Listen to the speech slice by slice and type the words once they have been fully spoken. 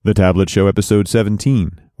The Tablet Show, Episode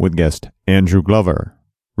 17, with guest Andrew Glover.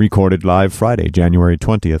 Recorded live Friday, January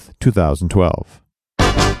 20th, 2012.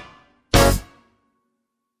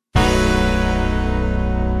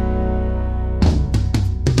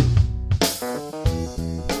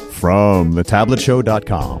 From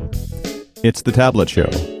thetabletshow.com, it's The Tablet Show.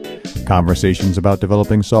 Conversations about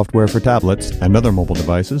developing software for tablets and other mobile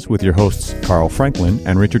devices with your hosts Carl Franklin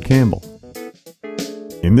and Richard Campbell.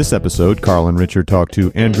 In this episode, Carl and Richard talk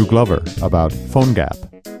to Andrew Glover about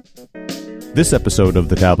PhoneGap. This episode of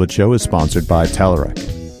The Tablet Show is sponsored by Telerik,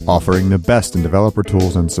 offering the best in developer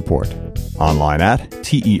tools and support. Online at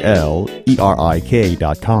telerik.com.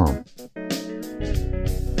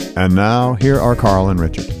 And now, here are Carl and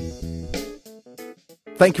Richard.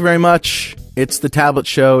 Thank you very much. It's The Tablet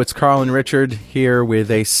Show. It's Carl and Richard here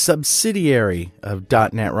with a subsidiary of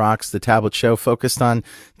 .NET Rocks, The Tablet Show, focused on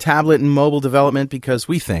tablet and mobile development because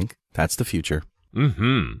we think that's the future.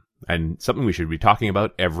 Mm-hmm. And something we should be talking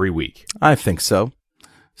about every week. I think so.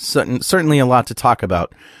 Certainly a lot to talk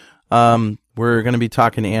about. We're going to be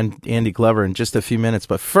talking to Andy Glover in just a few minutes,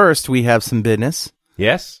 but first we have some business.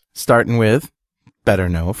 Yes? Starting with Better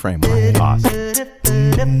Know Framework. Awesome.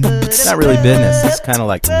 It's not really business. It's kind of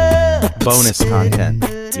like bonus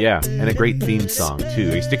content. Yeah, and a great theme song,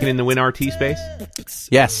 too. Are you sticking in the WinRT space?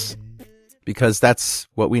 Yes, because that's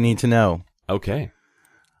what we need to know. Okay.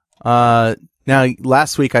 Now,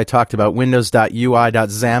 last week I talked about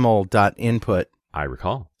windows.ui.xaml.input. I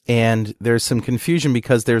recall. And there's some confusion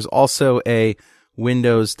because there's also a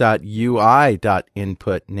windows.ui.input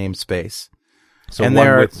namespace. So and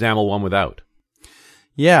one with XAML, one without.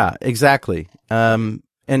 Yeah, exactly.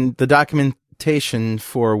 And the documentation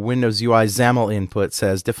for Windows UI XAML input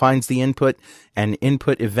says defines the input and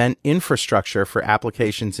input event infrastructure for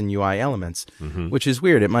applications and UI elements, which is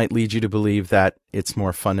weird. It might lead you to believe that it's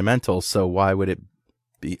more fundamental. So why would it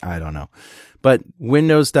be? I don't know. But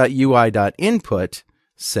windows.ui.input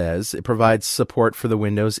says it provides support for the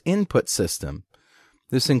Windows input system.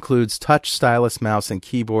 This includes touch, stylus, mouse, and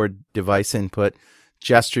keyboard device input,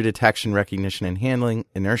 gesture detection, recognition, and handling,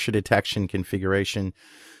 inertia detection, configuration.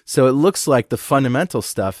 So it looks like the fundamental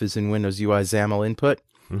stuff is in Windows UI XAML input,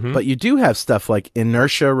 but you do have stuff like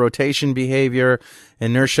inertia rotation behavior,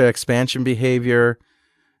 inertia expansion behavior,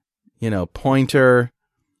 pointer,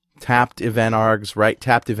 tapped event args, right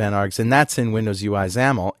tapped event args, and that's in Windows UI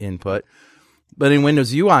XAML input. But in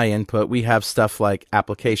Windows UI input, we have stuff like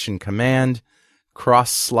application command,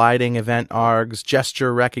 cross-sliding event args,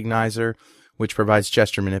 gesture recognizer, which provides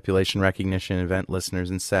gesture manipulation, recognition, event listeners,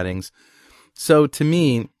 and settings. So to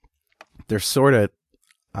me, they're sort of,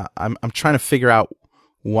 I'm trying to figure out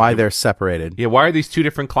why they're separated. Yeah, why are these two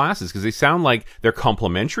different classes? Because they sound like they're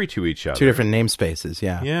complementary to each other. Two different namespaces,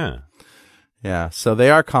 yeah. Yeah. Yeah, so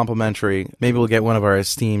they are complementary. Maybe we'll get one of our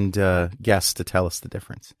esteemed guests to tell us the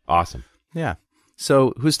difference. Awesome. Yeah.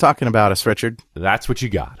 So who's talking about us, Richard? That's what you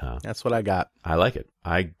got, huh? That's what I got. I like it.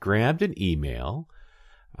 I grabbed an email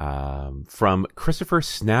from Christopher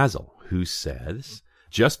Snazzle, who says,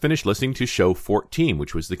 just finished listening to show 14,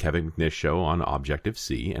 which was the Kevin McNish show on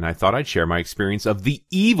Objective-C, and I thought I'd share my experience of the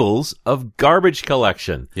evils of garbage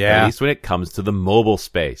collection, at least when it comes to the mobile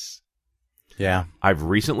space. Yeah. I've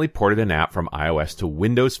recently ported an app from iOS to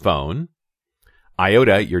Windows Phone.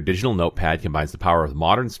 Iota, your digital notepad, combines the power of a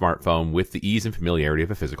modern smartphone with the ease and familiarity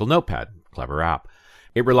of a physical notepad. Clever app.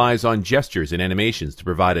 It relies on gestures and animations to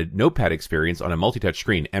provide a notepad experience on a multi-touch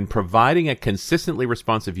screen, and providing a consistently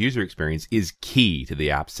responsive user experience is key to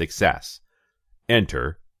the app's success.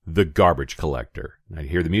 Enter the garbage collector. I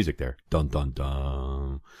hear the music there. Dun, dun,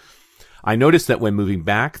 dun. I noticed that when moving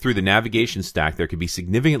back through the navigation stack, there could be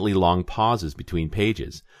significantly long pauses between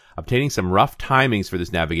pages. Obtaining some rough timings for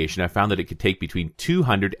this navigation, I found that it could take between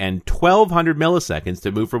 200 and 1200 milliseconds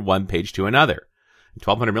to move from one page to another.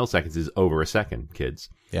 1200 milliseconds is over a second, kids.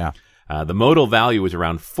 Yeah. The modal value was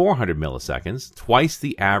around 400 milliseconds, twice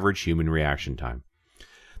the average human reaction time.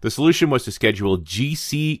 The solution was to schedule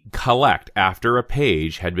GC collect after a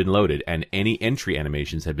page had been loaded and any entry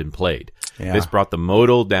animations had been played. Yeah. This brought the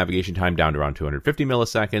modal navigation time down to around 250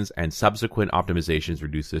 milliseconds, and subsequent optimizations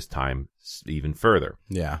reduced this time even further.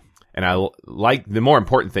 Yeah. And I like the more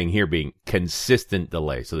important thing here being consistent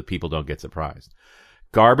delay so that people don't get surprised.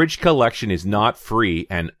 Garbage collection is not free,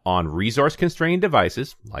 and on resource-constrained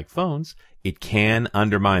devices, like phones, it can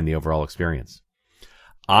undermine the overall experience.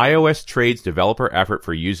 iOS trades developer effort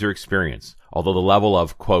for user experience. Although the level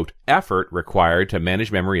of, quote, effort required to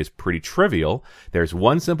manage memory is pretty trivial, there's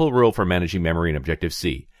one simple rule for managing memory in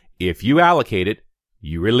Objective-C. If you allocate it,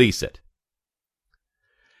 you release it.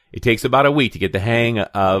 It takes about a week to get the hang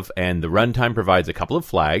of, and the runtime provides a couple of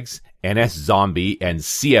flags, NS Zombie, and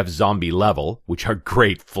CF Zombie Level, which are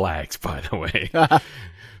great flags, by the way,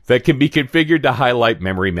 that can be configured to highlight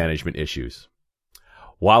memory management issues.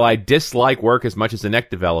 While I dislike work as much as a NEC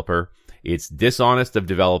developer, it's dishonest of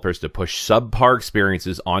developers to push subpar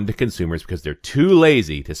experiences onto consumers because they're too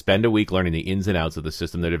lazy to spend a week learning the ins and outs of the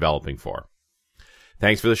system they're developing for.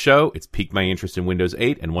 Thanks for the show. It's piqued my interest in Windows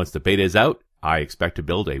 8, and once the beta is out, I expect to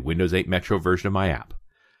build a Windows 8 Metro version of my app.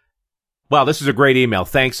 Well, this is a great email.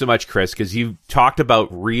 Thanks so much, Chris, because you talked about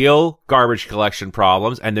real garbage collection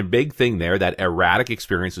problems, and the big thing there, that erratic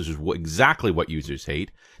experiences is exactly what users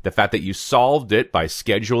hate. The fact that you solved it by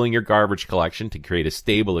scheduling your garbage collection to create a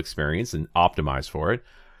stable experience and optimize for it.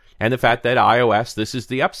 And the fact that iOS, this is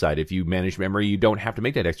the upside. If you manage memory, you don't have to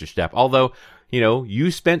make that extra step. Although,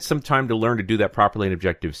 you spent some time to learn to do that properly in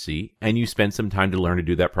Objective-C, and you spent some time to learn to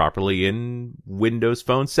do that properly in Windows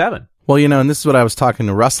Phone 7. Well, and this is what I was talking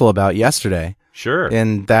to Russell about yesterday. Sure.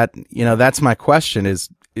 And that, that's my question is,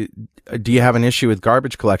 do you have an issue with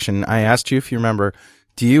garbage collection? I asked you, if you remember,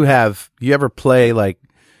 do you ever play like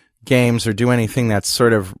games or do anything that's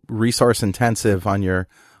sort of resource intensive on your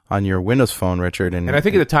Windows Phone, Richard? And I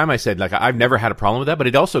think at the time I said, like, I've never had a problem with that, but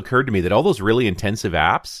it also occurred to me that all those really intensive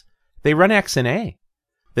apps, they run XNA.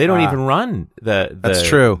 They don't even run that's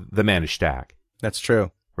true. The managed stack. That's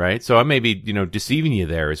true. Right? So I may be, deceiving you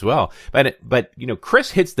there as well. But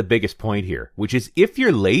Chris hits the biggest point here, which is if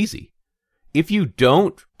you're lazy, if you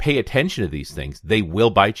don't pay attention to these things, they will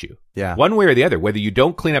bite you. Yeah. One way or the other, whether you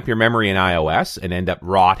don't clean up your memory in iOS and end up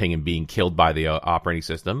rotting and being killed by the operating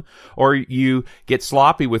system, or you get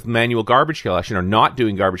sloppy with manual garbage collection or not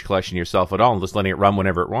doing garbage collection yourself at all and just letting it run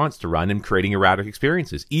whenever it wants to run and creating erratic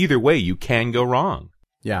experiences. Either way, you can go wrong.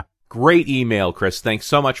 Yeah. Great email, Chris. Thanks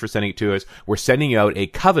so much for sending it to us. We're sending you out a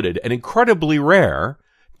coveted and incredibly rare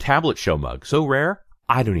tablet show mug. So rare,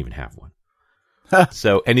 I don't even have one.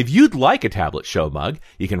 And if you'd like a tablet show mug,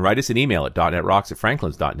 you can write us an email at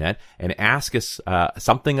 .netrocks@franklins.net and ask us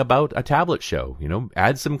something about a tablet show.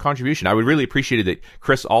 Add some contribution. I would really appreciate it that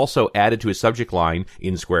Chris also added to his subject line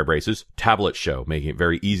in square braces, tablet show, making it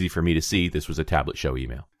very easy for me to see this was a tablet show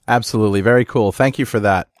email. Absolutely. Very cool. Thank you for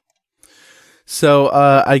that. So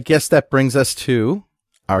I guess that brings us to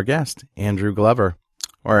our guest, Andrew Glover,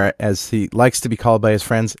 or as he likes to be called by his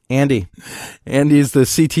friends, Andy. Andy is the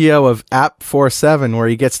CTO of App47, where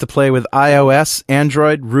he gets to play with iOS,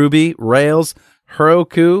 Android, Ruby, Rails,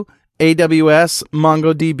 Heroku, AWS,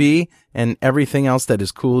 MongoDB, and everything else that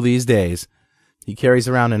is cool these days. He carries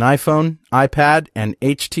around an iPhone, iPad, and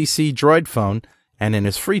HTC Droid phone, and in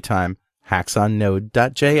his free time, hacks on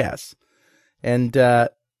Node.js. And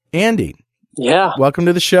Andy, yeah, welcome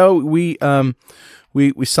to the show. We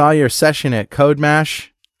saw your session at CodeMash,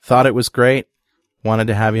 thought it was great, wanted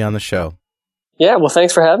to have you on the show. Yeah, well,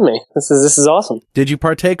 thanks for having me. This is awesome. Did you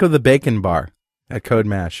partake of the bacon bar at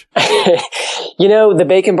CodeMash? The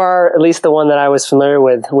bacon bar, at least the one that I was familiar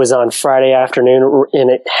with, was on Friday afternoon, and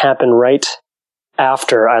it happened right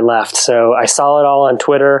after I left. So I saw it all on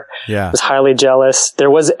Twitter. Yeah. Was highly jealous.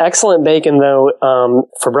 There was excellent bacon, though,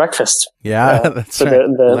 for breakfast. Yeah, that's right.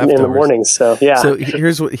 In the mornings. So, yeah. So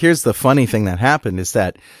here's the funny thing that happened is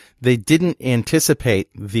that they didn't anticipate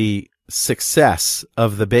the success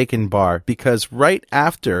of the bacon bar because right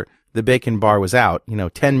after the bacon bar was out,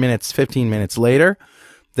 10 minutes, 15 minutes later,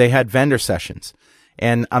 they had vendor sessions.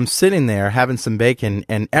 And I'm sitting there having some bacon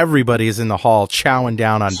and everybody's in the hall chowing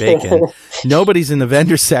down on bacon. Nobody's in the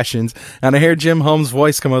vendor sessions. And I hear Jim Holmes'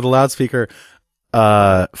 voice come over the loudspeaker.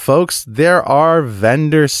 Folks, there are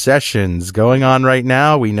vendor sessions going on right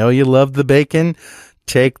now. We know you love the bacon.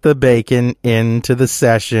 Take the bacon into the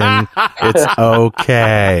session. It's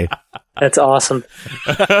okay. That's awesome.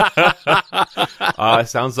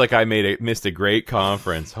 Sounds like I missed a great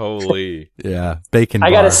conference. Holy. Yeah. Bacon bar.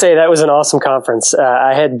 I got to say, that was an awesome conference.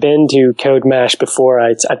 I had been to CodeMash before.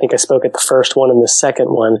 I think I spoke at the first one and the second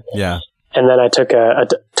one. Yeah. And then I took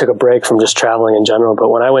a break from just traveling in general. But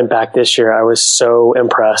when I went back this year, I was so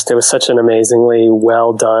impressed. It was such an amazingly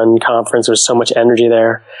well done conference. There was so much energy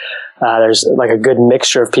there. There's like a good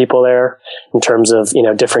mixture of people there in terms of,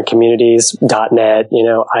 different communities, .NET,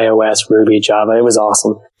 iOS, Ruby, Java. It was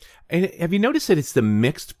awesome. And have you noticed that it's the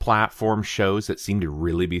mixed platform shows that seem to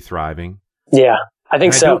really be thriving? Yeah, I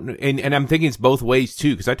think so. And I'm thinking it's both ways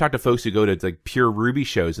too, because I talk to folks who go to like pure Ruby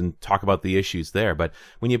shows and talk about the issues there. But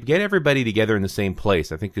when you get everybody together in the same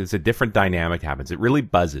place, I think there's a different dynamic happens. It really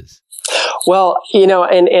buzzes. Well,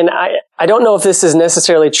 and I don't know if this is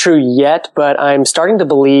necessarily true yet, but I'm starting to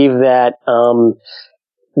believe that,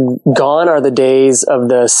 gone are the days of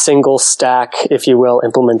the single stack, if you will,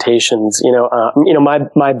 implementations.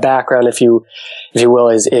 My background, if you will,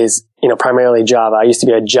 is primarily Java. I used to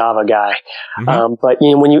be a Java guy. Mm-hmm. But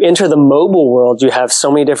when you enter the mobile world, you have so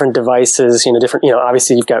many different devices,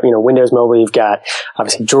 obviously you've got, Windows Mobile, you've got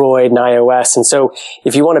obviously Droid and iOS. And so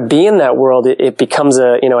if you want to be in that world, it becomes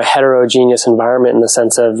a heterogeneous environment in the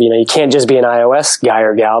sense of, you can't just be an iOS guy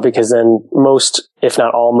or gal, because then most, if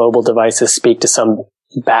not all, mobile devices speak to some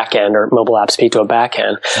backend, or mobile apps speak to a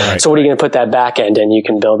backend. Right. So what are you going to put that backend in? You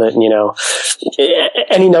can build it in,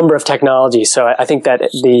 any number of technologies. So I think that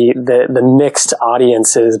the mixed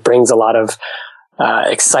audiences brings a lot of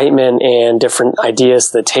excitement and different ideas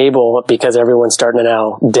to the table, because everyone's starting to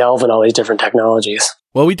now delve in all these different technologies.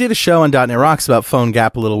 Well, we did a show on .NET Rocks about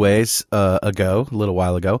PhoneGap a little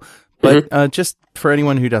while ago. But just for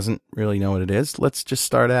anyone who doesn't really know what it is, let's just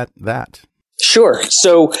start at that. Sure.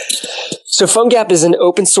 So PhoneGap is an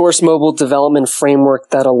open source mobile development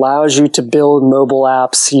framework that allows you to build mobile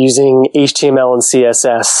apps using HTML and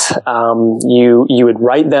CSS. You would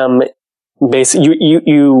write them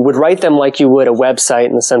you would write them like you would a website,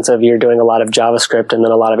 in the sense of you're doing a lot of JavaScript and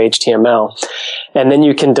then a lot of HTML. And then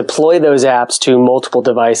you can deploy those apps to multiple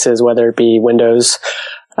devices, whether it be Windows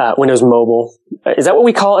Mobile. Is that what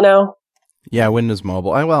we call it now? Yeah, Windows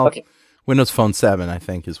Mobile. Okay. Windows Phone 7, I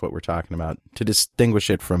think, is what we're talking about, to distinguish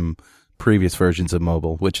it from previous versions of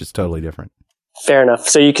mobile, which is totally different. Fair enough.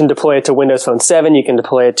 So you can deploy it to Windows Phone 7. You can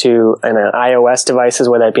deploy it to iOS devices,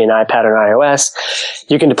 whether it be an iPad or an iOS.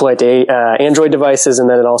 You can deploy it to Android devices, and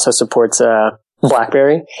then it also supports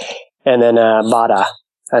Blackberry, and then Bada.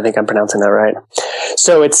 I think I'm pronouncing that right.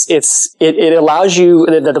 So it allows you,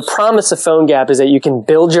 the promise of PhoneGap is that you can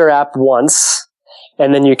build your app once,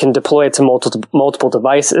 and then you can deploy it to multiple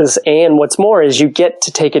devices. And what's more is you get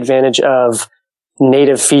to take advantage of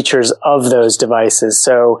native features of those devices.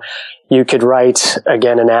 So you could write,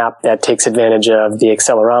 again, an app that takes advantage of the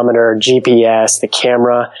accelerometer, GPS, the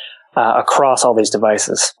camera, across all these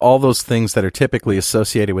devices. All those things that are typically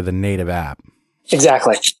associated with a native app.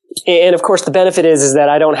 Exactly. And of course, the benefit is that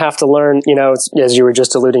I don't have to learn, as you were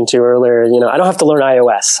just alluding to earlier, I don't have to learn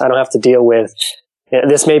iOS. I don't have to deal with,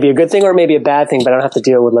 this may be a good thing or it may be a bad thing, but I don't have to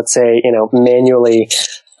deal with, let's say, manually,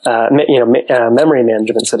 memory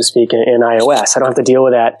management, so to speak, in iOS. I don't have to deal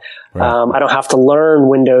with that. Right. I don't have to learn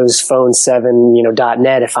Windows Phone 7,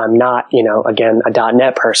 .NET if I'm not, again, a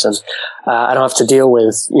 .NET person. I don't have to deal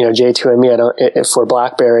with, J2ME for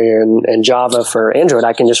Blackberry and Java for Android.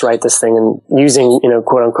 I can just write this thing and using,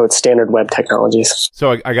 quote unquote, standard web technologies.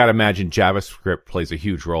 So I got to imagine JavaScript plays a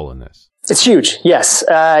huge role in this. It's huge. Yes.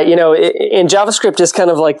 In JavaScript is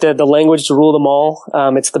kind of like the language to rule them all.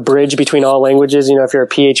 It's the bridge between all languages. If you're a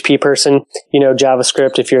PHP person,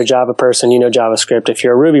 JavaScript. If you're a Java person, JavaScript. If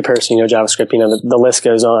you're a Ruby person, JavaScript. The list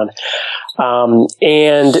goes on.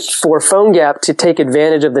 And for PhoneGap to take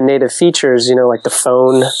advantage of the native features, like the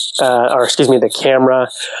phone, the camera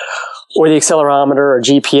or the accelerometer or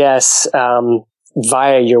GPS,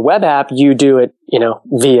 via your web app, you do it,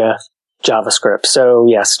 via JavaScript. So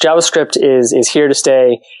yes, JavaScript is here to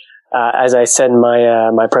stay. As I said in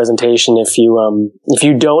my presentation, if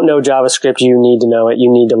you don't know JavaScript, you need to know it.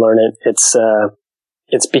 You need to learn it.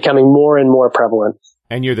 It's becoming more and more prevalent.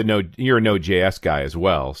 And you're a Node.js guy as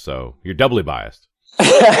well, so you're doubly biased.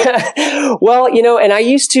 Well, and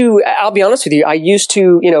I'll be honest with you, I used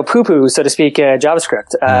to, poo-poo, so to speak,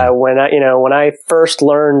 JavaScript. When I first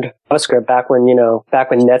learned JavaScript back when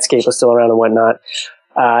Netscape was still around and whatnot,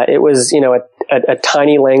 it was, a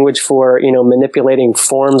tiny language for, manipulating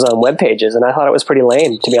forms on web pages. And I thought it was pretty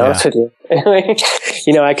lame, to be honest with you.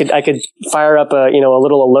 I could fire up a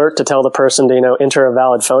little alert to tell the person to, enter a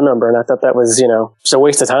valid phone number. And I thought that was, just a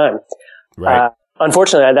waste of time. Right.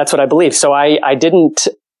 Unfortunately, that's what I believe. So I didn't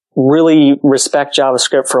really respect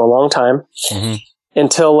JavaScript for a long time. Mm-hmm.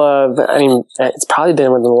 Until, it's probably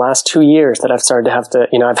been within the last 2 years that I've started to have to,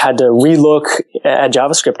 I've had to relook at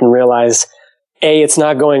JavaScript and realize, it's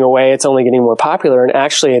not going away. It's only getting more popular. And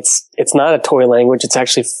actually, it's not a toy language. It's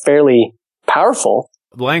actually fairly powerful.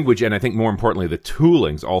 The language, and I think more importantly, the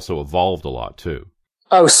tooling's also evolved a lot too.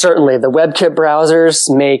 Oh, certainly. The WebKit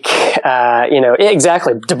browsers make,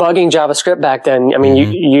 exactly. Debugging JavaScript back then,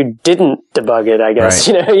 you didn't debug it, I guess,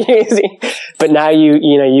 right. But now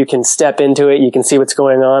you can step into it. You can see what's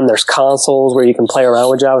going on. There's consoles where you can play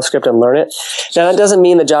around with JavaScript and learn it. Now, that doesn't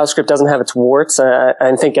mean that JavaScript doesn't have its warts.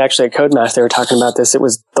 I think actually at CodeMath, they were talking about this.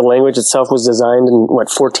 The language itself was designed in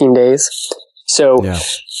 14 days. So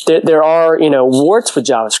there are, warts with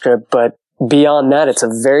JavaScript, but beyond that, it's a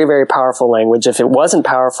very, very powerful language. If it wasn't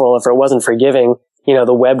powerful, if it wasn't forgiving,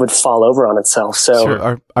 the web would fall over on itself. So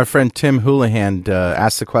sure. Our friend Tim Houlihan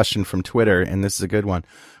asked a question from Twitter, and this is a good one.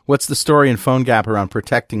 What's the story in PhoneGap around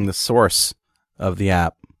protecting the source of the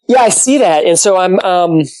app? Yeah, I see that, and so I'm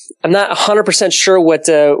not 100% sure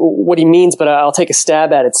what he means, but I'll take a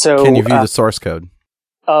stab at it. So, can you view the source code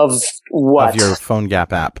of what? Of your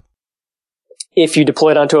PhoneGap app? If you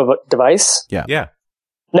deploy it onto a device? Yeah.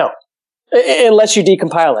 No, unless you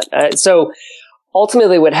decompile it. So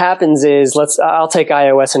ultimately, what happens is I'll take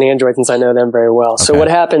iOS and Android since I know them very well. Okay. So what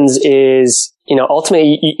happens is,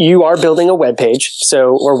 ultimately you are building a web page,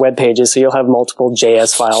 or web pages. So you'll have multiple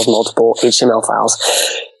JS files, multiple HTML files.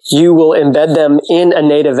 You will embed them in a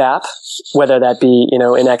native app, whether that be, in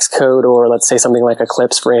Xcode or let's say something like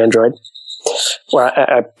Eclipse for Android, or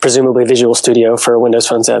presumably Visual Studio for Windows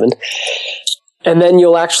Phone 7. And then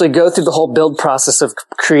you'll actually go through the whole build process of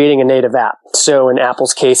creating a native app. So in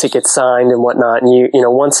Apple's case, it gets signed and whatnot. And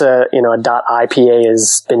once a .ipa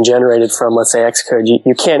has been generated from, let's say, Xcode,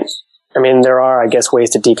 you can't, there are, I guess, ways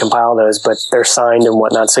to decompile those, but they're signed and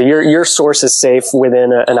whatnot. So your source is safe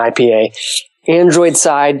within an IPA. Android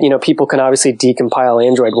side, people can obviously decompile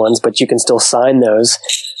Android ones, but you can still sign those.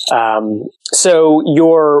 So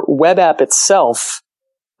your web app itself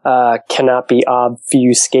cannot be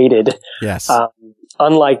obfuscated. Yes.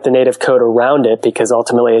 Unlike the native code around it, because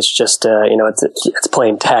ultimately it's just, it's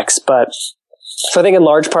plain text. But so I think in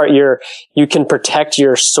large part you can protect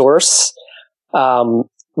your source,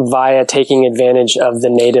 via taking advantage of the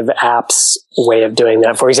native app's way of doing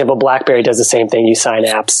that. For example, Blackberry does the same thing. You sign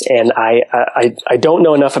apps, and I don't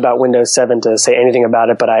know enough about Windows 7 to say anything about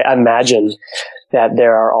it, but I imagine that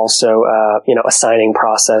there are also, a signing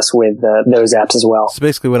process with those apps as well. So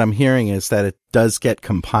basically what I'm hearing is that it does get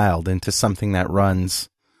compiled into something that runs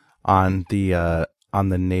on the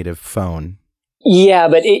native phone. Yeah,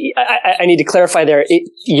 but I need to clarify there.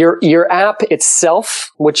 Your app itself,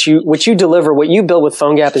 what you deliver, what you build with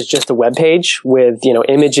PhoneGap is just a web page with,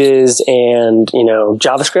 images and,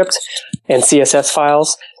 JavaScript and CSS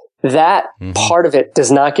files. That part of it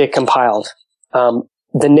does not get compiled.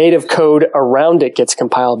 The native code around it gets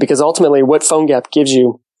compiled, because ultimately what PhoneGap gives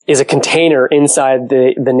you is a container inside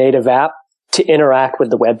the native app to interact with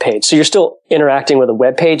the web page. So you're still interacting with a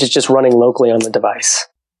web page. It's just running locally on the device.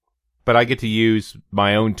 But I get to use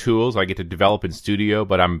my own tools. I get to develop in Studio,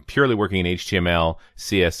 but I'm purely working in HTML,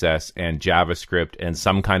 CSS, and JavaScript and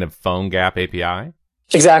some kind of PhoneGap API?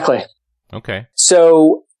 Exactly. Okay.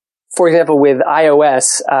 So, for example, with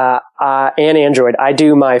iOS and Android, I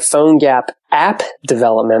do my PhoneGap app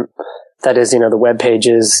development. That is, the web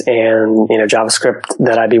pages and, JavaScript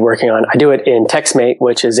that I'd be working on. I do it in TextMate,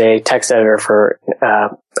 which is a text editor for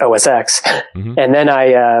OS X. Mm-hmm. And then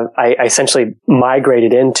I essentially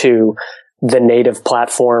migrated into the native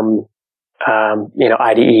platform,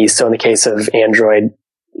 IDEs. So in the case of Android,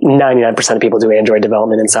 99% of people do Android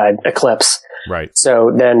development inside Eclipse. Right.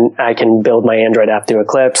 So then I can build my Android app through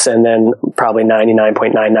Eclipse, and then probably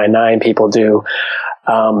 99.999 people do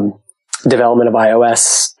development of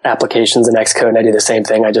iOS applications in Xcode, and I do the same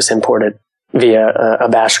thing. I just import it via a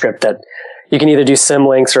bash script that you can either do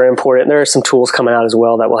symlinks or import it. And there are some tools coming out as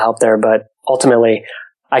well that will help there, but ultimately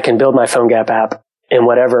I can build my PhoneGap app in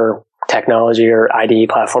whatever technology or IDE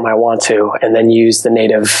platform I want to, and then use the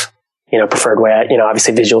native, preferred way.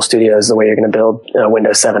 Obviously Visual Studio is the way you're going to build a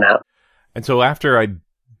Windows 7 app. And so after I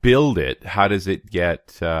build it, how does it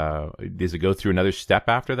get, does it go through another step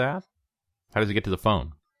after that? How does it get to the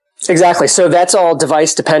phone? Exactly. So that's all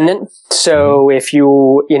device dependent. So if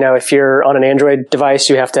you're on an Android device,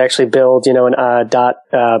 you have to actually build, an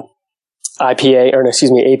APX.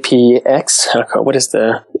 What is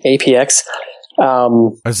the APX?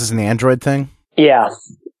 Is this an Android thing? Yeah.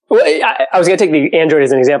 Well, I was going to take the Android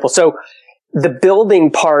as an example. So the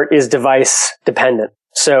building part is device dependent.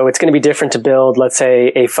 So it's going to be different to build, let's say,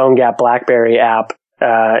 a PhoneGap Blackberry app.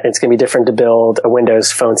 It's going to be different to build a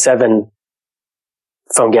Windows Phone 7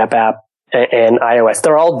 PhoneGap app and iOS.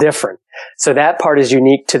 They're all different. So that part is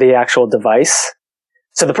unique to the actual device.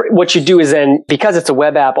 So what you do is then, because it's a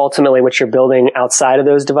web app, ultimately what you're building outside of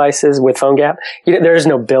those devices with PhoneGap, there is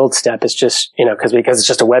no build step. It's just, because it's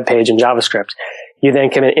just a web page in JavaScript. You then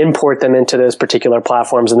can import them into those particular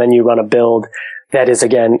platforms, and then you run a build that is,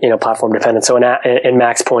 again, platform dependent. So in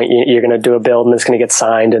Max Point, you're going to do a build and it's going to get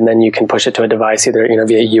signed, and then you can push it to a device either,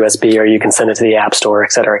 via USB, or you can send it to the App Store,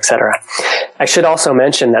 et cetera, et cetera. I should also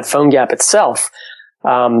mention that PhoneGap itself,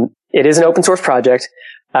 it is an open source project.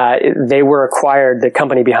 They were acquired. The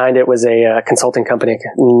company behind it was a consulting company,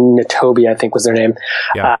 Adobe, I think was their name.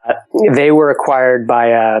 Yeah. They were acquired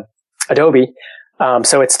by Adobe.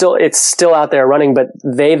 So it's still out there running, but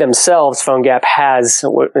they themselves, PhoneGap has,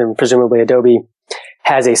 and presumably Adobe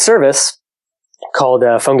has a service called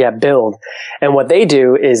PhoneGap Build. And what they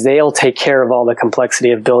do is they'll take care of all the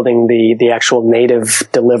complexity of building the actual native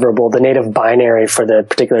deliverable, the native binary for the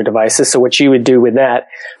particular devices. So what you would do with that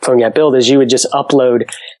PhoneGap Build is you would just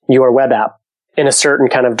upload your web app in a certain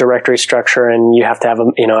kind of directory structure, and you have to have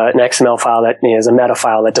an XML file that is a meta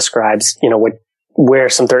file that describes, where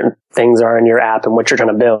some certain things are in your app and what you're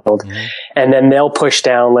trying to build. Mm-hmm. And then they'll push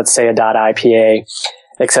down, let's say, a .ipa,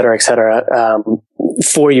 et cetera,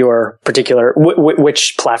 for your particular,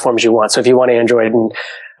 which platforms you want. So if you want Android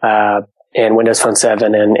and Windows Phone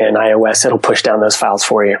 7 and iOS, it'll push down those files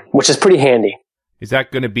for you, which is pretty handy. Is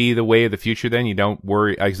that going to be the way of the future then? You don't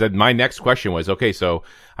worry. I said my next question was, okay, so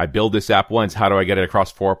I build this app once. How do I get it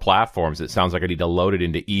across 4 platforms? It sounds like I need to load it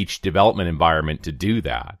into each development environment to do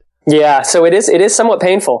that. Yeah, so it is somewhat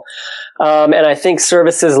painful. And I think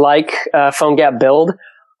services like PhoneGap Build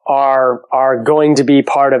are going to be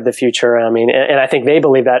part of the future. I mean, and I think they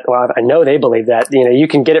believe that, well, I know they believe that, you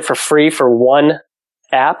can get it for free for one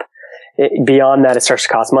app. Beyond that, it starts to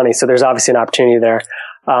cost money. So there's obviously an opportunity there.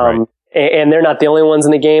 Right. And they're not the only ones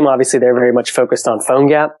in the game. Obviously, they're very much focused on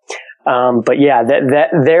PhoneGap. But yeah, that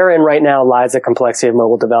therein right now lies the complexity of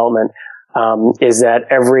mobile development, is that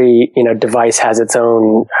every, device has its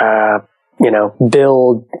own,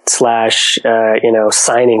 build /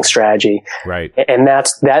 signing strategy. Right. And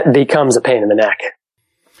that becomes a pain in the neck.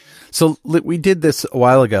 So we did this a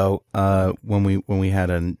while ago, when we had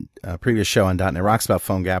a previous show on .NET Rocks about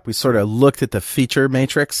PhoneGap. We sort of looked at the feature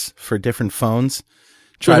matrix for different phones,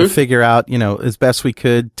 try to figure out, as best we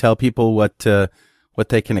could, tell people what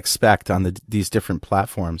they can expect on these different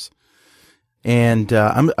platforms. And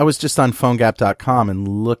I was just on PhoneGap.com and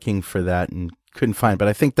looking for that and couldn't find it, but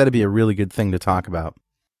I think that'd be a really good thing to talk about.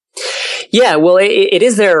 Yeah, well, it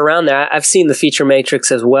is there around there. I've seen the feature matrix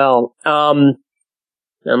as well. I'm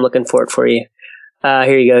looking for it for you.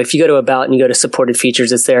 Here you go. If you go to About and you go to supported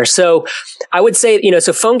features, it's there. So I would say,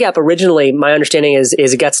 so PhoneGap originally, my understanding is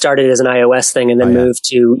it got started as an iOS thing and then moved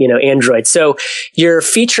to, Android. So your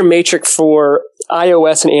feature matrix for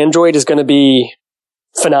iOS and Android is going to be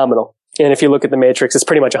phenomenal. And if you look at the matrix, it's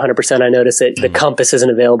pretty much 100%. I notice that the Compass isn't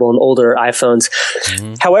available in older iPhones.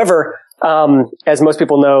 Mm-hmm. However, as most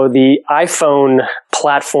people know, the iPhone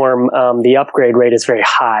platform, the upgrade rate is very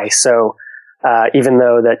high. So, even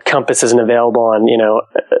though that Compass isn't available on,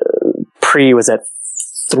 was at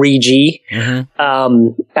 3G,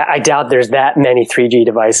 I doubt there's that many 3G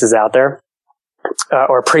devices out there,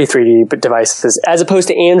 or pre-3G devices, as opposed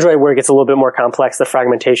to Android, where it gets a little bit more complex. The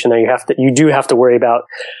fragmentation there, you do have to worry about,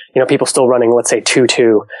 people still running, let's say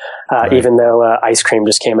 2.2, right. Even though Ice Cream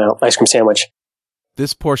just came out, Ice Cream Sandwich.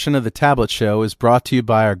 This portion of the Tablet Show is brought to you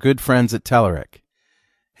by our good friends at Telerik.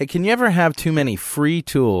 Hey, can you ever have too many free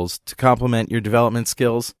tools to complement your development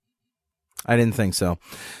skills? I didn't think so.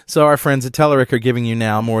 So our friends at Telerik are giving you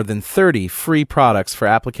now more than 30 free products for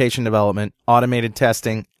application development, automated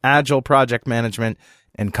testing, agile project management,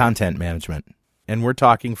 and content management. And we're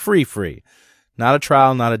talking free. Not a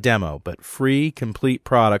trial, not a demo, but free, complete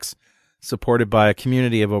products supported by a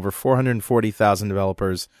community of over 440,000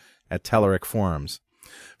 developers at Telerik forums.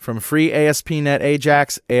 From free ASP.NET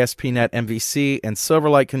Ajax, ASP.NET MVC, and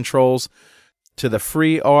Silverlight controls, to the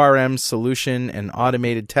free ORM solution and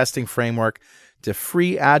automated testing framework, to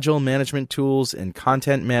free agile management tools and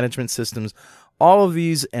content management systems, all of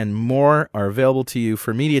these and more are available to you for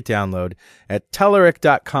immediate download at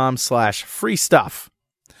Telerik.com/free stuff.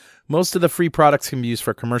 Most of the free products can be used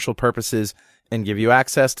for commercial purposes and give you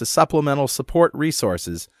access to supplemental support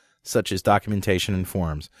resources such as documentation and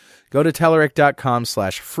forums. Go to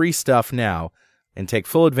Telerik.com/free stuff now and take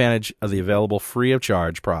full advantage of the available free of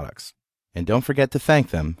charge products. And don't forget to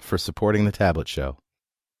thank them for supporting the Tablet Show.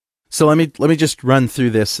 So let me just run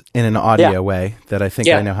through this in an audio way that I think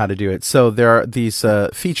I know how to do it. So there are these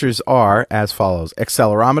features are as follows: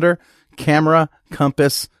 accelerometer, camera,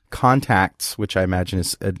 compass, contacts, which I imagine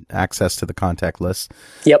is access to the contact list.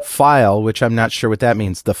 Yep. File, which I'm not sure what that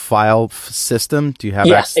means. The file system. Do you have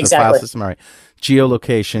access to the file system? All right.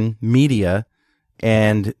 Geolocation, media,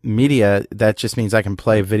 and media. That just means I can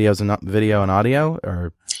play video and audio,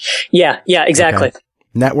 or yeah, exactly. Okay.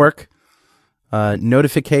 Network,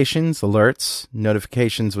 notifications, alerts,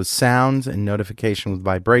 notifications with sound, and notification with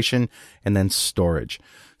vibration, and then storage.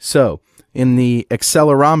 So in the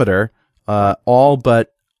accelerometer, all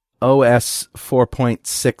but OS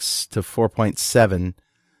 4.6 to 4.7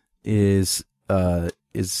 is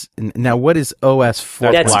now what is OS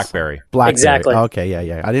 4? That's Blackberry. Exactly. Okay,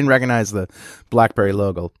 yeah. I didn't recognize the Blackberry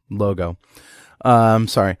logo.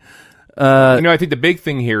 Sorry. I think the big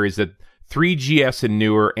thing here is that 3GS and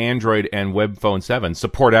newer Android and Web Phone 7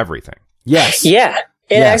 support everything. Yes. Yeah.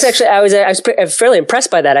 And Yes. actually, I was fairly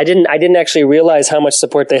impressed by that. I didn't actually realize how much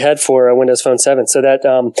support they had for Windows Phone 7. So that,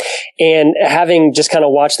 and having just kind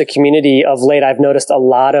of watched the community of late, I've noticed a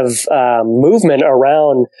lot of movement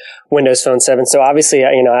around Windows Phone 7. So obviously,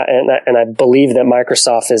 and I believe that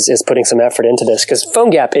Microsoft is putting some effort into this, because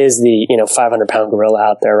PhoneGap is the 500-pound gorilla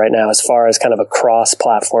out there right now as far as kind of a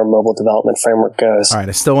cross-platform mobile development framework goes. All right,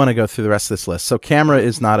 I still want to go through the rest of this list. So camera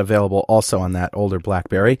is not available also on that older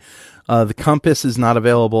BlackBerry. The Compass is not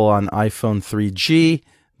available on iPhone 3G,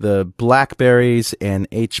 the Blackberries, and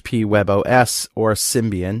HP WebOS or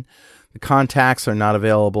Symbian. The contacts are not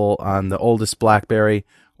available on the oldest BlackBerry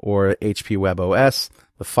or HP WebOS.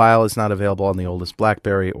 The file is not available on the oldest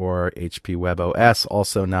BlackBerry or HP WebOS,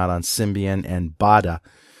 also not on Symbian and Bada,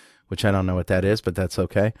 which I don't know what that is, but that's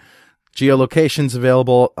okay. Geolocation's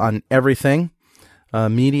available on everything.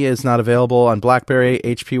 Media is not available on BlackBerry,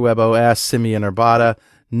 HP WebOS, Symbian, or Bada.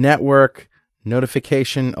 Network,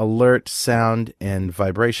 notification, alert, sound, and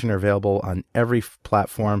vibration are available on every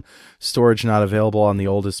platform. Storage not available on the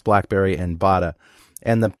oldest BlackBerry and Bada.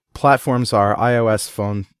 And the platforms are iOS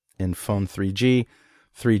phone and Phone 3G,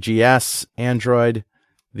 3GS, Android,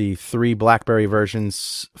 the 3 BlackBerry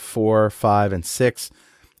versions 4, 5, and 6,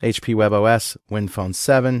 HP WebOS, WinPhone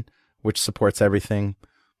 7, which supports everything,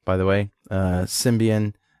 by the way,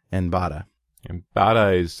 Symbian, and Bada. And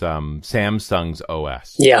Bada is Samsung's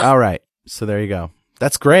OS. Yeah. All right. So there you go.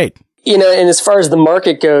 That's great. And as far as the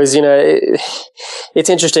market goes, it's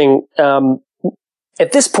interesting.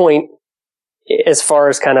 At this point, as far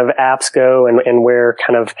as kind of apps go and where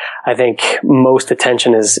kind of, I think most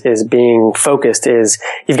attention is being focused is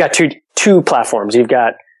you've got two platforms. You've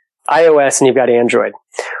got iOS and you've got Android.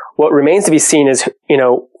 What remains to be seen is,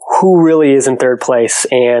 who really is in third place.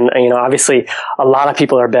 And, obviously a lot of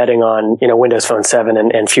people are betting on, Windows Phone 7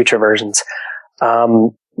 and future versions.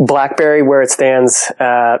 BlackBerry, where it stands,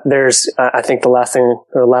 there's, I think the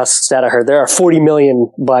last stat I heard, there are 40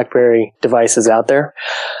 million BlackBerry devices out there.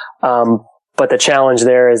 But the challenge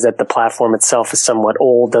there is that the platform itself is somewhat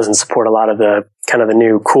old, doesn't support a lot of the kind of the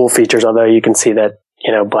new cool features, although you can see that,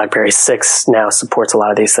 BlackBerry 6 now supports a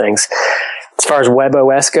lot of these things. As far as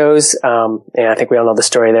WebOS goes, and I think we all know the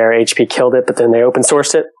story there, HP killed it, but then they open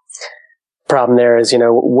sourced it. Problem there is,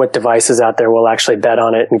 what devices out there will actually bet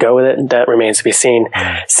on it and go with it. That remains to be seen.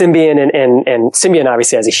 Symbian and Symbian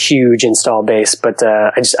obviously has a huge install base, but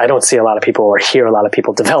I don't see a lot of people or hear a lot of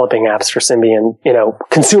people developing apps for Symbian,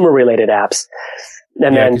 consumer related apps.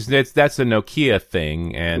 And yeah, then because that's a Nokia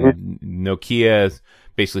thing, and Nokia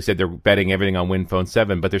basically said they're betting everything on WinPhone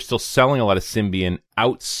 7, but they're still selling a lot of Symbian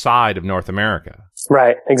outside of North America.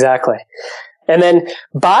 Right, exactly. And then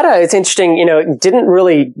Bada, it's interesting, didn't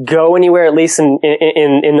really go anywhere, at least in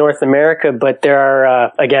North America, but there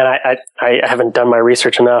are, again, I haven't done my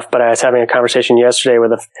research enough, but I was having a conversation yesterday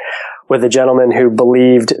with a gentleman who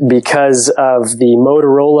believed because of the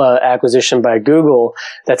Motorola acquisition by Google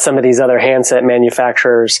that some of these other handset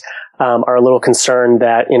manufacturers are a little concerned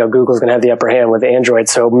that, Google's going to have the upper hand with Android,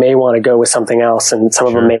 so may want to go with something else. And some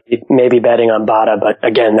of them may be betting on Bada. But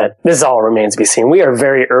again, this all remains to be seen. We are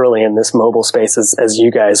very early in this mobile space, as you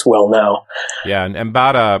guys well know. Yeah. And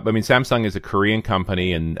Bada, Samsung is a Korean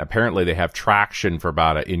company, and apparently they have traction for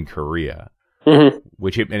Bada in Korea. Mm-hmm.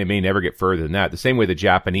 And it may never get further than that. The same way the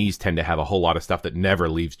Japanese tend to have a whole lot of stuff that never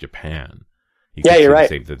leaves Japan. You're right.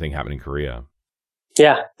 The same thing happened in Korea.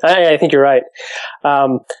 Yeah, I think you're right.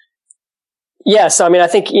 Yeah, so I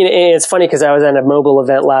think it's funny because I was at a mobile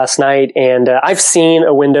event last night, and I've seen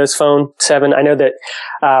a Windows Phone 7. I know that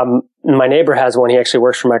my neighbor has one. He actually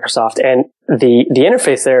works for Microsoft, and the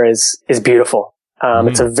interface there is beautiful.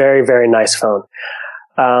 It's a very, very nice phone.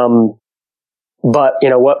 But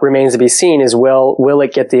what remains to be seen is will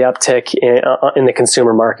it get the uptick in the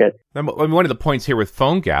consumer market? One of the points here with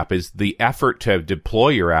PhoneGap is the effort to deploy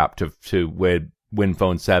your app to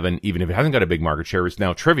WinPhone 7, even if it hasn't got a big market share, is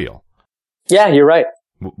now trivial. Yeah, you're right.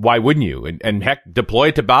 Why wouldn't you? And heck, deploy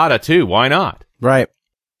it to Bada too. Why not? Right.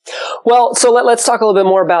 Well, so let's talk a little bit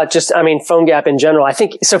more about just, PhoneGap in general. I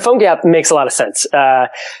think, so PhoneGap makes a lot of sense.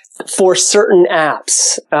 For certain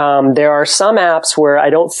apps, there are some apps where I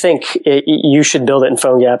don't think you should build it in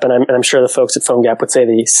PhoneGap, and I'm sure the folks at PhoneGap would say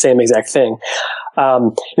the same exact thing.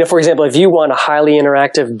 For example, if you want a highly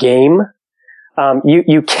interactive game,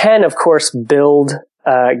 you can, of course, build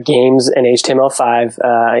games in HTML5.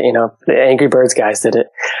 The Angry Birds guys did it.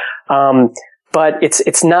 But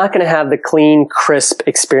it's not going to have the clean, crisp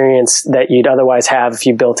experience that you'd otherwise have if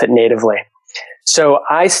you built it natively. So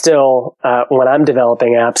I still, when I'm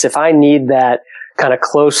developing apps, if I need that kind of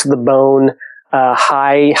close to the bone,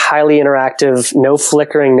 highly interactive, no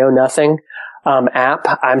flickering, no nothing, app,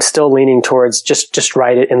 I'm still leaning towards just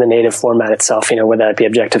write it in the native format itself, whether that be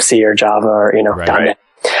Objective-C or Java or, .NET.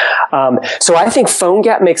 So I think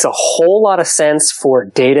PhoneGap makes a whole lot of sense for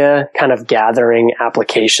data kind of gathering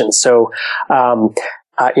applications. So,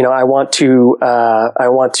 I want to,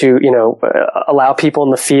 allow people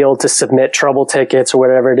in the field to submit trouble tickets or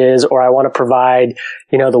whatever it is, or I want to provide,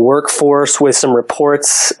 the workforce with some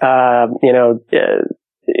reports, so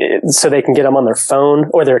they can get them on their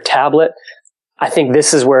phone or their tablet. I think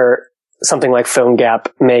this is where something like PhoneGap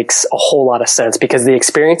makes a whole lot of sense because the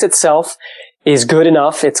experience itself is good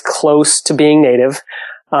enough. It's close to being native.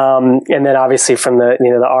 And then obviously from the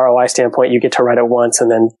ROI standpoint, you get to write it once and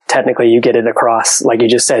then technically you get it across, like you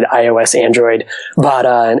just said, iOS, Android,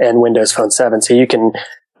 Bada, and Windows Phone 7. So you can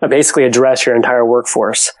basically address your entire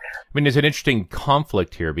workforce. I mean, there's an interesting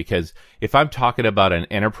conflict here because if I'm talking about an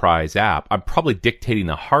enterprise app, I'm probably dictating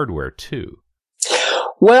the hardware too.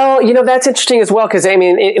 Well, that's interesting as well, because I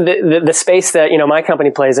mean, the space that, my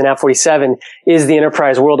company plays in App47 is the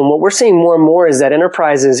enterprise world. And what we're seeing more and more is that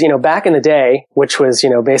enterprises, back in the day, which was,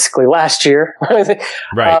 basically last year,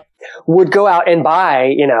 right. Would go out and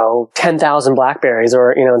buy, 10,000 Blackberries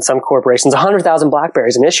or, in some corporations, 100,000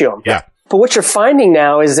 Blackberries and issue them. Yeah. But what you're finding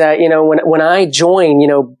now is that, when I join,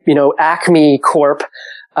 Acme Corp,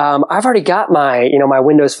 I've already got my, my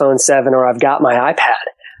Windows Phone 7 or I've got my iPad.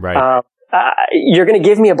 Right. You're going to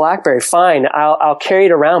give me a BlackBerry, fine. I'll carry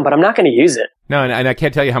it around, but I'm not going to use it. No, and I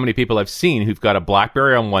can't tell you how many people I've seen who've got a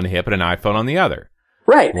BlackBerry on one hip and an iPhone on the other.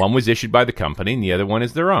 Right. One was issued by the company and the other one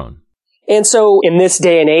is their own. And so in this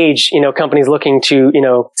day and age, companies looking to,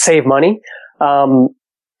 save money,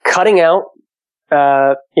 cutting out,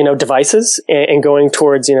 devices and going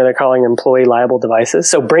towards, they're calling employee liable devices.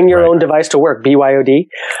 So bring your own device to work, BYOD.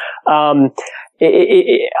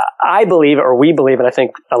 I believe, or we believe, and I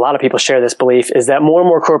think a lot of people share this belief, is that more and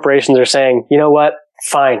more corporations are saying, you know what?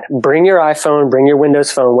 Fine. Bring your iPhone, bring your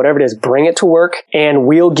Windows Phone, whatever it is, bring it to work and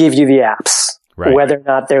we'll give you the apps. Right. Whether or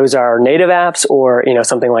not those are native apps or,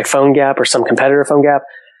 something like PhoneGap or some competitor PhoneGap,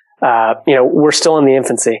 we're still in the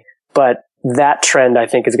infancy, but that trend I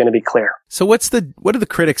think is going to be clear. So what do the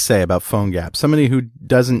critics say about PhoneGap? Somebody who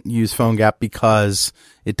doesn't use PhoneGap because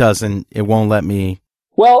it won't let me.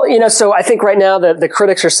 Well, so I think right now the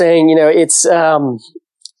critics are saying, it's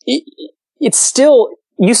still,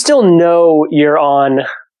 you still know you're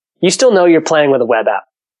playing with a web app.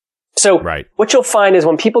 So what you'll find is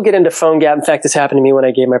when people get into PhoneGap, in fact, this happened to me when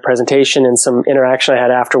I gave my presentation and some interaction I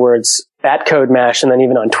had afterwards at CodeMash and then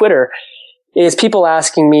even on Twitter, is people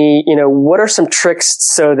asking me, what are some tricks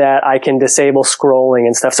so that I can disable scrolling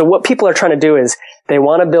and stuff. So what people are trying to do is they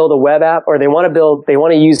want to build a web app or they want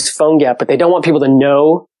to use PhoneGap, but they don't want people to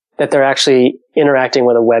know that they're actually interacting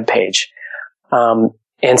with a web page.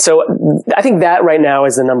 And so I think that right now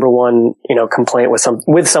is the number one, complaint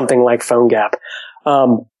with something like PhoneGap.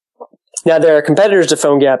 Now there are competitors to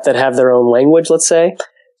PhoneGap that have their own language, let's say.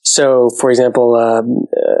 So, for example,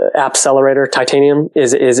 AppCelerator Titanium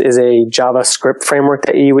is a JavaScript framework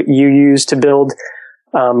that you use to build,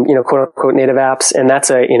 quote unquote native apps. And that's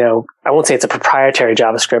I won't say it's a proprietary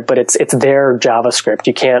JavaScript, but it's their JavaScript.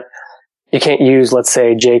 You can't use, let's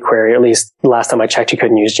say, jQuery. At least the last time I checked, you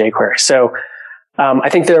couldn't use jQuery. So, I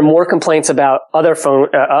think there are more complaints about other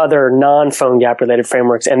non-PhoneGap related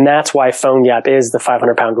frameworks, and that's why PhoneGap is the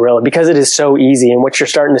 500-pound gorilla, because it is so easy. And what you're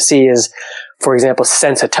starting to see is, for example,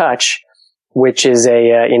 Sense-a-Touch, which is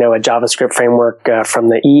a JavaScript framework from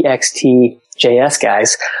the EXT.js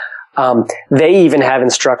guys. They even have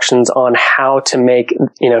instructions on how to make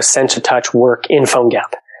Sense-a-Touch work in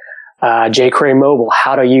PhoneGap. jQuery Mobile,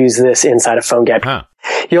 how to use this inside of PhoneGap. Huh.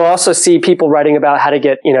 You'll also see people writing about how to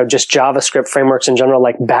get, just JavaScript frameworks in general,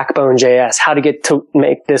 like Backbone.js, how to get to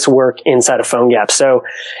make this work inside of PhoneGap. So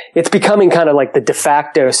it's becoming kind of like the de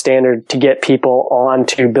facto standard to get people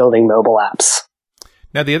onto building mobile apps.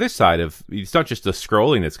 Now, the other side of it's not just the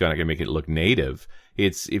scrolling that's going to make it look native.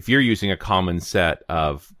 It's if you're using a common set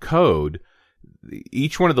of code,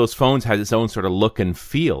 each one of those phones has its own sort of look and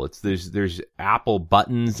feel. There's Apple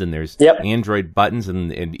buttons and there's Android buttons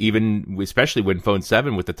and even especially when Phone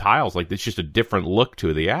 7 with the tiles, like it's just a different look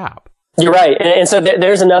to the app. You're right. And so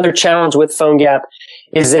there's another challenge with PhoneGap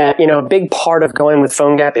is that, a big part of going with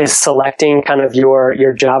PhoneGap is selecting kind of your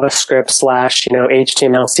JavaScript /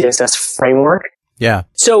 HTML, CSS framework. Yeah.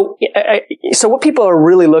 So what people are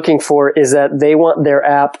really looking for is that they want their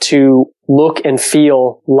app to look and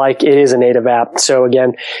feel like it is a native app. So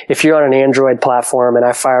again, if you're on an Android platform and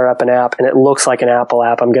I fire up an app and it looks like an Apple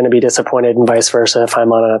app, I'm going to be disappointed, and vice versa if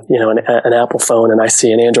I'm on an Apple phone and I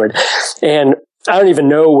see an Android. And I don't even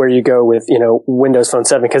know where you go with, Windows Phone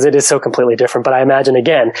 7 because it is so completely different. But I imagine,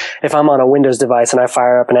 again, if I'm on a Windows device and I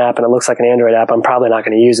fire up an app and it looks like an Android app, I'm probably not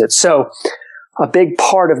going to use it. So a big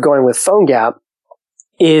part of going with PhoneGap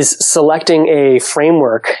is selecting a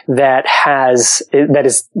framework that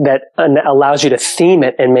allows you to theme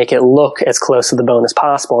it and make it look as close to the bone as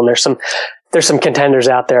possible. And there's some contenders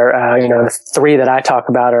out there. The three that I talk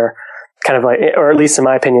about are kind of like, or at least in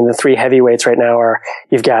my opinion, the three heavyweights right now are,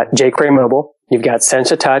 you've got jQuery Mobile, you've got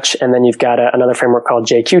Sencha Touch, and then you've got another framework called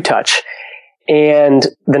JQ Touch. And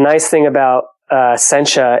the nice thing about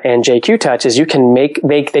Sencha and JQ Touch is you can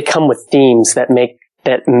they come with themes that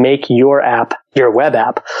make your app, your web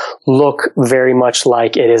app, look very much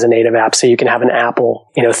like it is a native app. So you can have an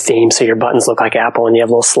Apple, theme. So your buttons look like Apple and you have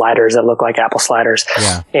little sliders that look like Apple sliders,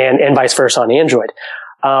 and vice versa on Android.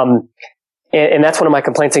 And that's one of my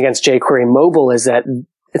complaints against jQuery Mobile is that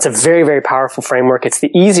it's a very, very powerful framework. It's the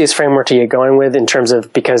easiest framework to get going with in terms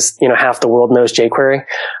of, because, half the world knows jQuery.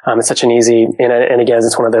 It's such an easy, and again,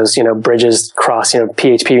 it's one of those, bridges cross,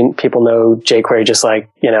 PHP people know jQuery just like,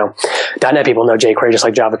 .NET people know jQuery just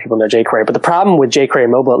like Java people know jQuery. But the problem with jQuery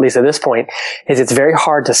Mobile, at least at this point, is it's very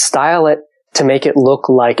hard to style it to make it look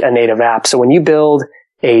like a native app. So when you build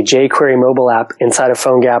a jQuery Mobile app inside of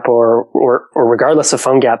PhoneGap or regardless of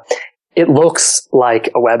PhoneGap, it looks like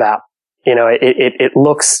a web app. It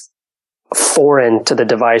looks foreign to the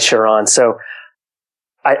device you're on. So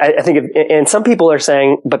I think, and some people are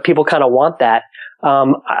saying, but people kind of want that.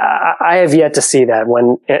 I have yet to see that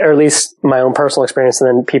or at least my own personal experience and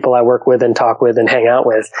then people I work with and talk with and hang out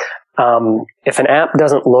with. If an app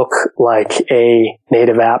doesn't look like a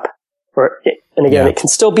native app, and again, it can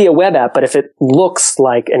still be a web app, but if it looks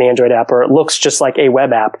like an Android app or it looks just like a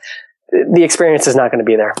web app, the experience is not going to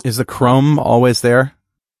be there. Is the Chrome always there?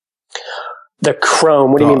 The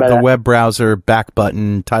Chrome, what do you mean by that? The web browser, back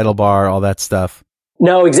button, title bar, all that stuff.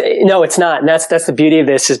 No, it's not. And that's the beauty of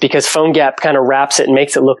this is because PhoneGap kind of wraps it and